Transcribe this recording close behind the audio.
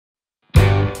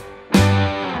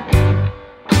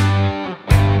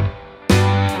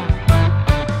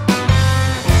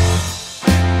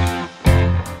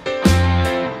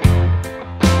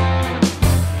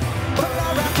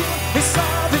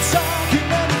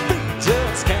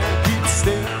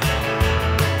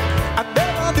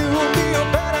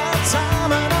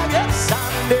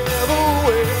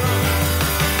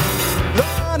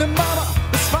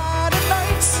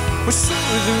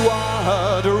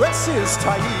her dress is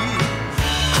tight.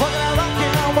 Crocodile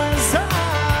rocking was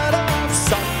out of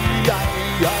sight.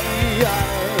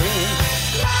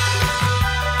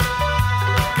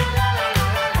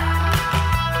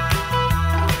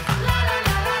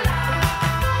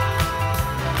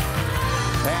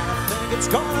 And I think it's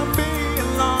gonna be a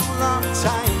long, long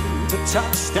time till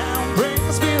touchdown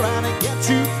brings me round and get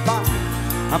too far.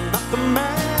 I'm not the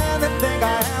man that think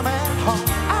I am at heart.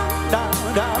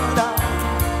 Down, down, down.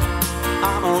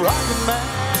 I'm a rocket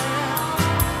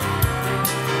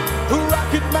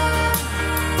man,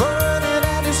 burning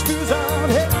at his fuse of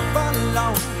heaven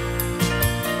long.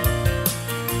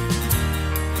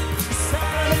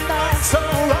 Saturday night's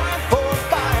alright for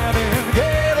fighting,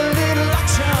 get a little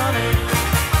action in.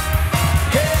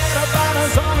 Get up on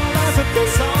his own as a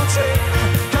piece on tree.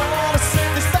 Gonna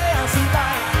sing this dance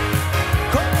tonight.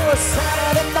 Oh,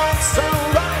 Saturday night's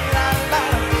alright, I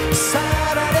like.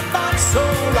 Saturday night's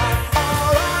alright.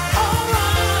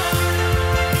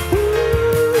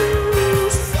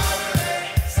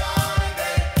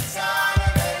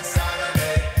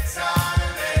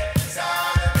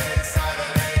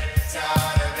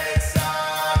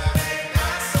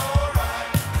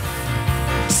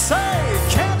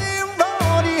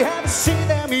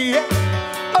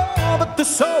 They're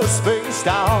so spaced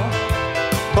out,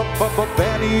 but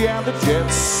Benny and the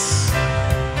Jets.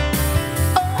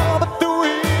 Oh, but the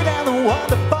weird and the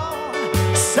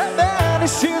wonderful said that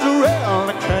she's a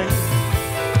real king.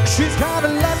 She's got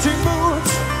electric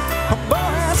moods, a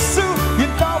boy and suit. You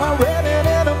know I read it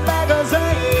in a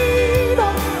magazine.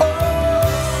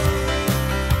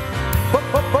 Oh,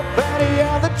 but Benny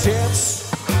and the Jets.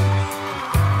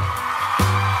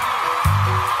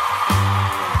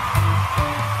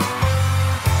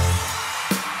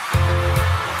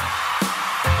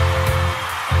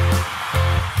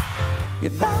 You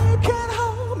know you can't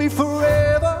hold me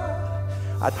forever.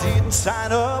 I didn't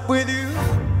sign up with you.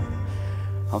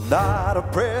 I'm not a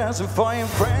present for your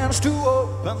friends to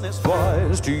open this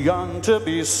voice. Too young to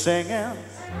be singing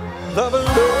the blues.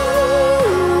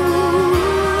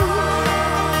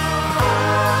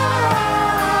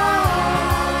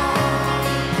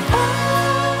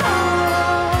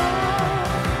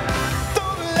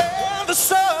 Don't let the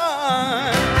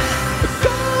sun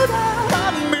go down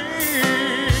on me.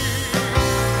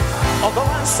 Although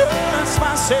I search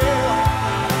myself,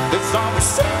 there's always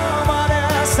someone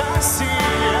else I see.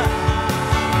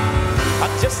 I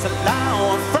just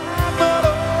allow a fragment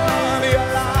of your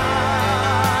life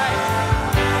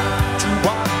to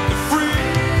wander free.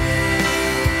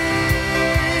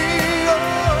 Oh,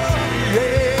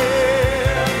 yeah.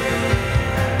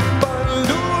 But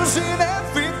losing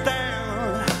everything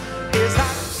is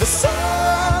like the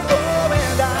sun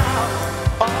going down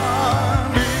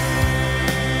on me.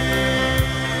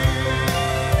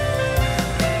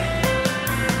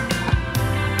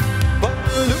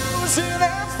 Losing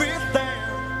everything,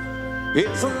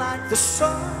 it's like the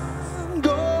sun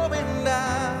going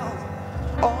down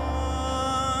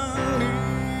on me.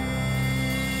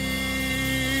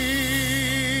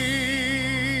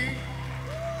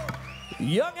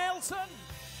 Young Elton.